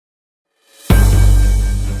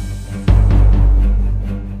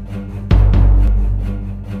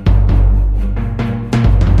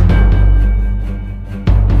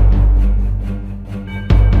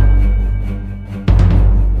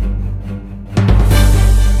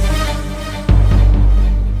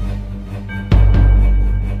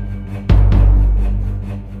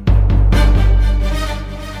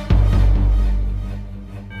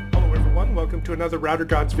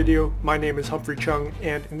RouterGods video. My name is Humphrey Chung,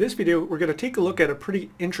 and in this video we're going to take a look at a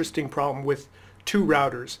pretty interesting problem with two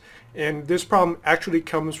routers. And this problem actually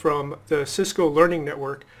comes from the Cisco Learning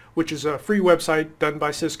Network, which is a free website done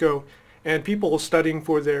by Cisco, and people studying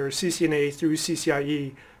for their CCNA through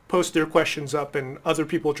CCIE post their questions up and other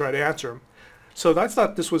people try to answer them. So I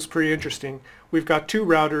thought this was pretty interesting. We've got two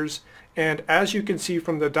routers, and as you can see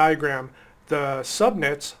from the diagram, the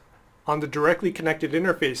subnets on the directly connected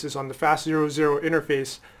interfaces on the FAST00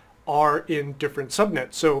 interface are in different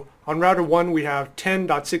subnets. So on router 1 we have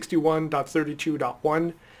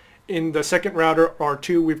 10.61.32.1. In the second router,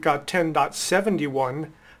 R2, we've got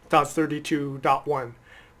 10.71.32.1.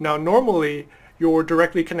 Now normally your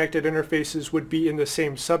directly connected interfaces would be in the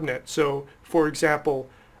same subnet. So for example,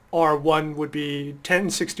 R1 would be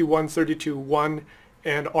 10.61.32.1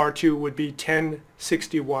 and R2 would be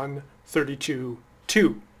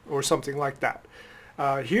 10.61.32.2 or something like that.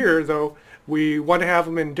 Here though, we want to have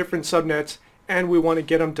them in different subnets and we want to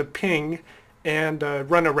get them to ping and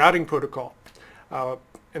run a routing protocol. And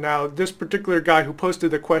now this particular guy who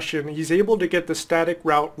posted the question, he's able to get the static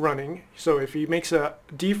route running. So if he makes a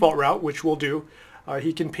default route, which we'll do,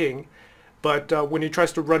 he can ping. But when he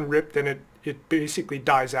tries to run RIP, then it basically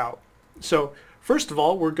dies out. So first of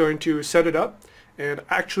all, we're going to set it up. And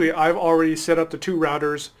actually, I've already set up the two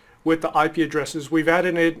routers with the IP addresses. We've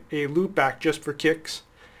added in a loopback just for kicks.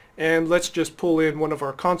 And let's just pull in one of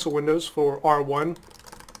our console windows for R1.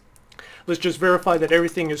 Let's just verify that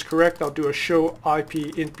everything is correct. I'll do a show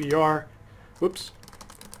IP int br. Whoops.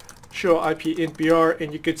 Show IP int br,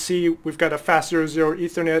 and you can see we've got a FAST00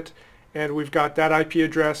 Ethernet, and we've got that IP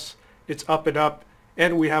address. It's up and up,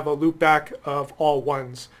 and we have a loopback of all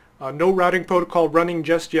ones. No routing protocol running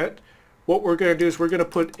just yet. What we're going to do is we're going to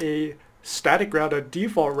put a static route, a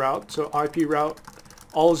default route, so IP route,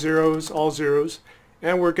 all zeros,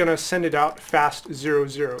 and we're going to send it out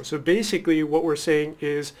FAST00. So basically what we're saying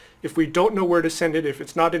is if we don't know where to send it, if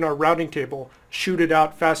it's not in our routing table, shoot it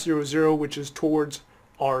out FAST00, which is towards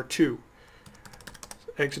R2.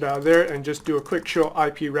 Exit out of there and just do a quick show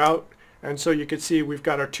IP route, and so you can see we've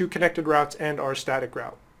got our two connected routes and our static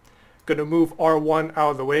route. Going to move R1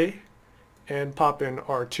 out of the way and pop in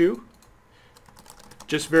R2.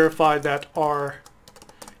 Just verify that our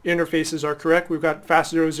interfaces are correct. We've got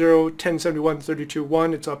FAST00,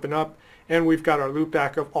 10.71.32.1, it's up and up, and we've got our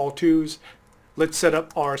loopback of all twos. Let's set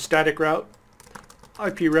up our static route,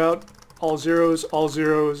 IP route, all zeros,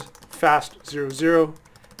 FAST00,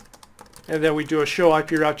 and then we do a show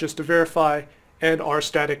IP route just to verify, and our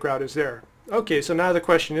static route is there. Okay, so now the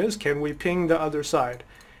question is, can we ping the other side?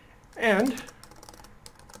 And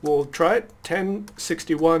we'll try it,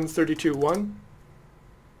 10.61.32.1.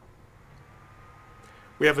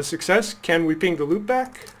 We have a success. Can we ping the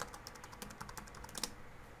loopback?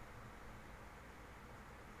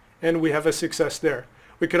 And we have a success there.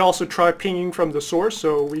 We could also try pinging from the source,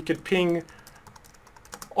 so we could ping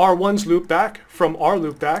R1's loopback from our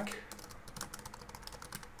loopback.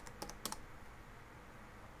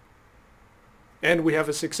 And we have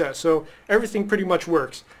a success. So everything pretty much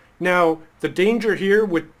works. Now, the danger here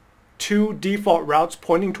with two default routes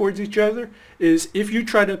pointing towards each other is if you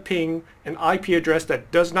try to ping an IP address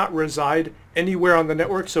that does not reside anywhere on the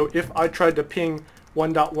network. So if I tried to ping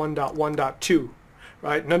 1.1.1.2,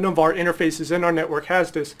 right, none of our interfaces in our network has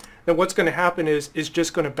this, then what's going to happen is it's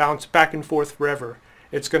just going to bounce back and forth forever.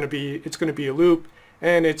 It's going to be a loop,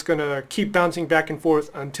 and it's going to keep bouncing back and forth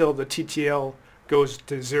until the TTL goes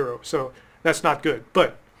to 0. So that's not good,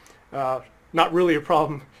 but not really a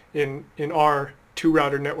problem in our two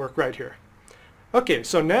router network right here. Okay,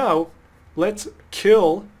 so now let's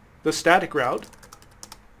kill the static route.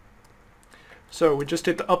 So we just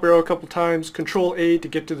hit the up arrow a couple times, Control A to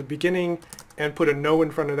get to the beginning, and put a no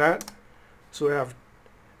in front of that. So we have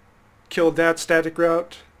killed that static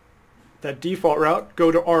route, that default route.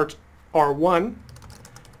 Go to R1,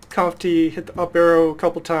 Conf T, hit the up arrow a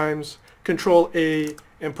couple times, Control A,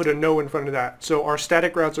 and put a no in front of that. So our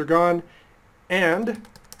static routes are gone, and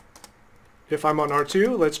if I'm on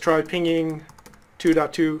R2, let's try pinging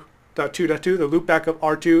 2.2.2.2, the loopback of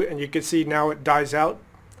R2, and you can see now it dies out.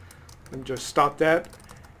 And just stop that.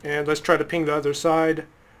 And let's try to ping the other side,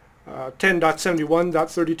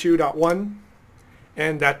 10.71.32.1,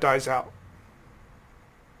 and that dies out.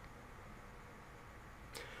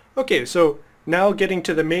 Okay, so now getting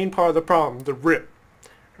to the main part of the problem, the RIP.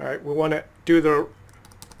 All right, we want to do the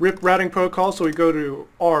RIP routing protocol, so we go to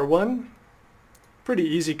R1. Pretty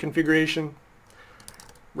easy configuration.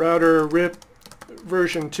 Router RIP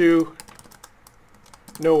version 2,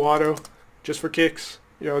 no auto, just for kicks.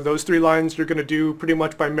 You know, those 3 lines you're going to do pretty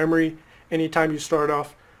much by memory anytime you start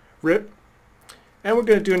off RIP. And we're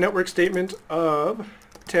going to do a network statement of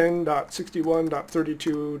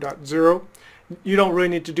 10.61.32.0. You don't really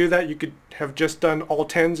need to do that. You could have just done all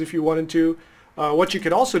 10s if you wanted to. What you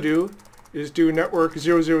could also do is do network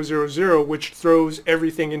 0000, which throws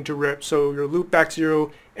everything into RIP. So your loopback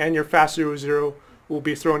 0 and your fast 00 will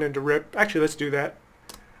be thrown into RIP. Actually, let's do that.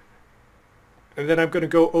 And then I'm going to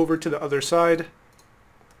go over to the other side.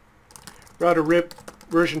 Router RIP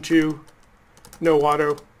version 2, no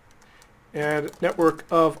auto, and network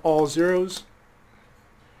of all zeros.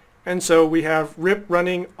 And so we have RIP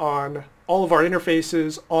running on all of our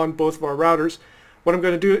interfaces on both of our routers. What I'm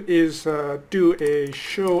going to do is do a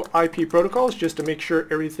show IP protocols just to make sure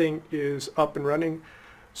everything is up and running.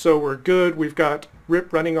 So we're good. We've got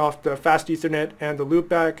RIP running off the fast Ethernet and the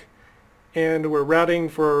loopback, and we're routing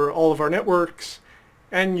for all of our networks.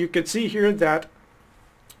 And you can see here that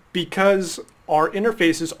because our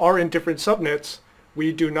interfaces are in different subnets,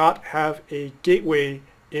 we do not have a gateway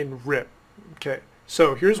in RIP. Okay,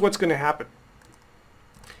 so here's what's going to happen.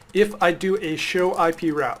 If I do a show IP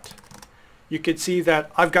route, you can see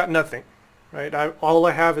that I've got nothing, right? All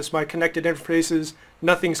I have is my connected interfaces,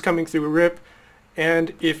 nothing's coming through RIP,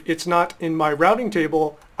 and if it's not in my routing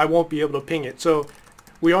table, I won't be able to ping it. So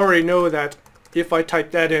we already know that if I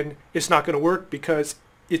type that in, it's not going to work because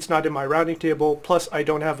it's not in my routing table, plus I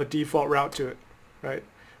don't have a default route to it, right?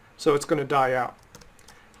 So it's going to die out.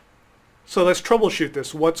 So let's troubleshoot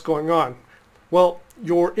this. What's going on? Well,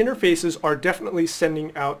 your interfaces are definitely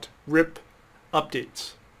sending out RIP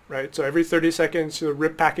updates, right? So every 30 seconds the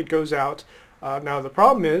RIP packet goes out. Now the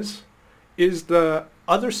problem is the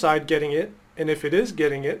other side getting it? And if it is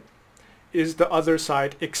getting it, is the other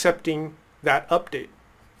side accepting that update?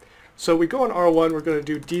 So we go on R1, we're going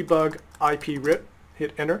to do debug IP RIP,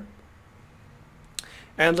 hit enter,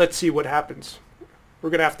 and let's see what happens.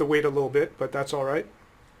 We're going to have to wait a little bit, but that's all right.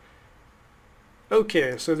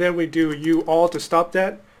 Okay, so then we do U-all to stop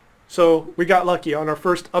that. So we got lucky on our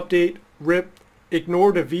first update. RIP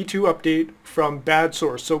ignored a v2 update from bad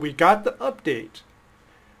source. So we got the update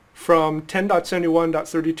from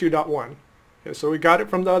 10.71.32.1. Okay, so we got it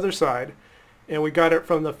from the other side, and we got it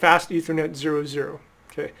from the fast Ethernet 00.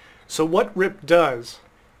 Okay, so what RIP does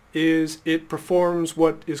is it performs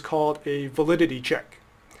what is called a validity check.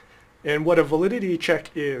 And what a validity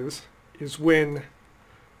check is when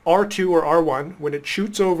R2 or R1, when it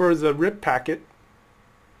shoots over the RIP packet,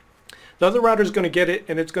 the other router is going to get it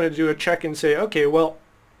and it's going to do a check and say, okay, well,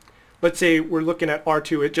 let's say we're looking at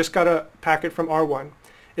R2. It just got a packet from R1.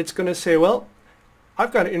 It's going to say, well,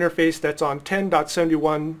 I've got an interface that's on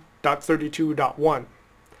 10.71.32.1.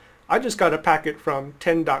 I just got a packet from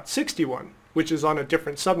 10.61, which is on a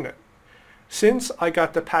different subnet. Since I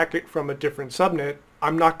got the packet from a different subnet,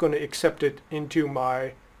 I'm not going to accept it into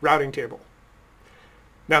my routing table.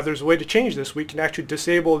 Now there's a way to change this. We can actually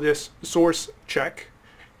disable this source check,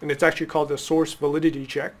 and it's actually called the source validity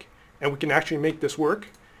check, and we can actually make this work.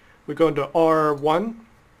 We go into R1.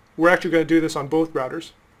 We're actually going to do this on both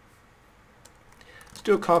routers. Let's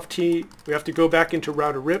do a conf t. We have to go back into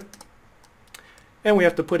router RIP, and we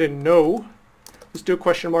have to put in no. Let's do a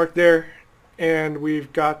question mark there, and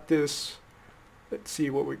we've got this. Let's see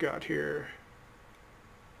what we got here.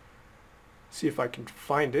 See if I can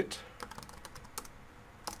find it.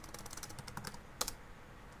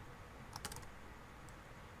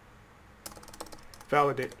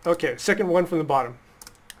 Validate. Okay, second one from the bottom.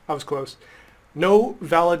 I was close. No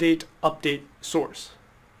validate update source.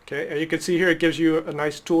 Okay, and you can see here it gives you a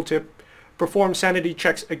nice tooltip. Perform sanity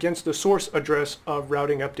checks against the source address of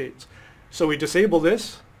routing updates. So we disable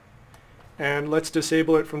this, and let's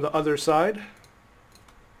disable it from the other side.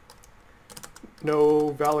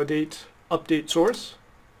 No validate update source.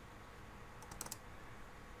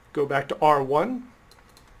 Go back to R1.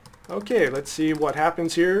 Okay, let's see what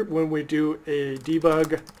happens here when we do a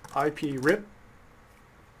debug IP RIP.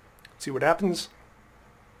 See what happens.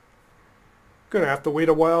 Gonna have to wait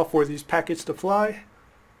a while for these packets to fly.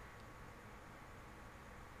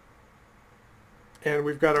 And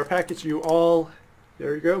we've got our packets U-all.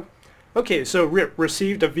 There you go. Okay, so RIP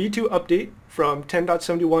received a v2 update from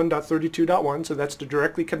 10.71.32.1, so that's the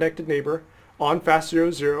directly connected neighbor on fast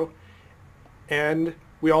 00. And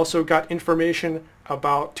we also got information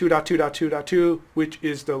about 2.2.2.2, which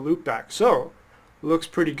is the loopback. So, looks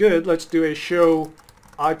pretty good. Let's do a show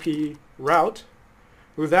IP route.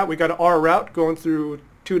 With that, we got an R route going through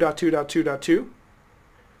 2.2.2.2.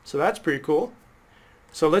 So that's pretty cool.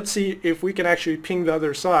 So let's see if we can actually ping the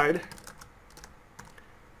other side.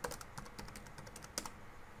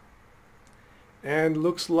 And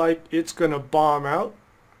looks like it's going to bomb out.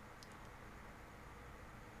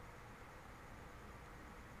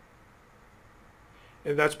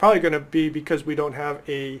 And that's probably going to be because we don't have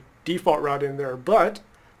a default route in there. But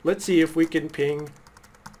let's see if we can ping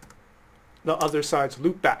the other side's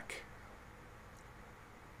loopback.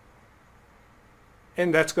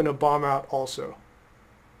 And that's going to bomb out also.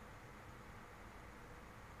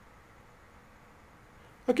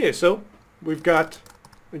 Okay, so we've got,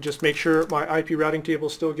 let me just make sure my IP routing table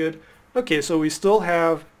is still good. Okay, so we still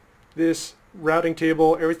have this routing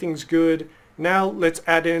table, everything's good. Now let's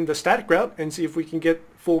add in the static route and see if we can get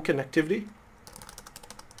full connectivity.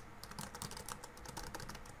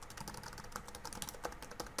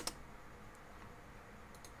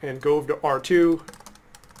 And go over to R2.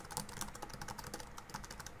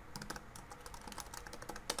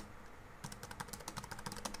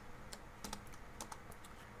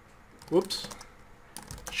 Whoops.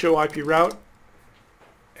 Show IP route.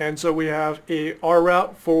 And so we have a R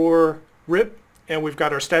route for RIP, and we've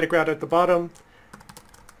got our static route at the bottom.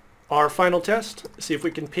 Our final test, see if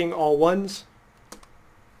we can ping all ones.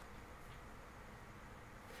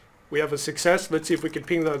 We have a success. Let's see if we can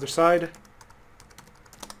ping the other side.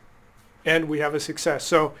 And we have a success.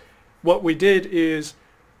 So what we did is,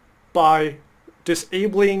 by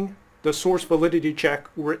disabling the source validity check,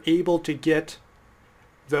 we're able to get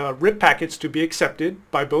the RIP packets to be accepted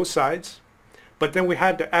by both sides. But then we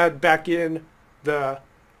had to add back in the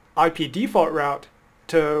IP default route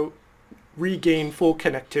to regain full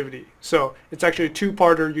connectivity. So it's actually a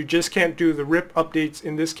two-parter. You just can't do the RIP updates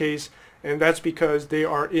in this case, and that's because they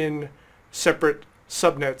are in separate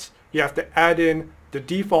subnets. You have to add in the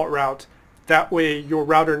default route. That way your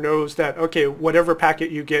router knows that, okay, whatever packet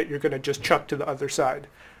you get, you're going to just chuck to the other side.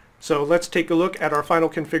 So let's take a look at our final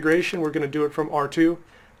configuration. We're going to do it from R2.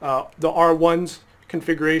 The R1's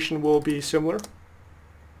configuration will be similar.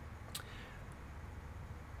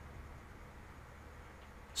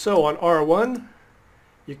 So on R1,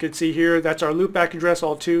 you can see here, that's our loopback address,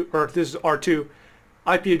 all two, or this is R2.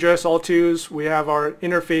 IP address, all twos. We have our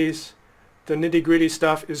interface. The nitty-gritty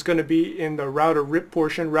stuff is going to be in the router RIP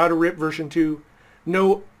portion. Router RIP version 2,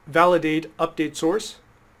 no validate update source.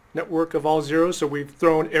 Network of all zeros, so we've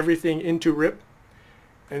thrown everything into RIP.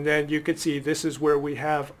 And then you can see this is where we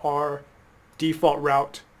have our default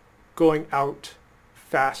route going out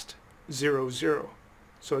fast 0, 0.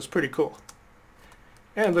 So it's pretty cool.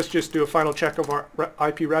 And let's just do a final check of our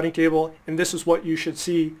IP routing table, and this is what you should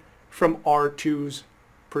see from R2's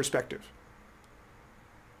perspective.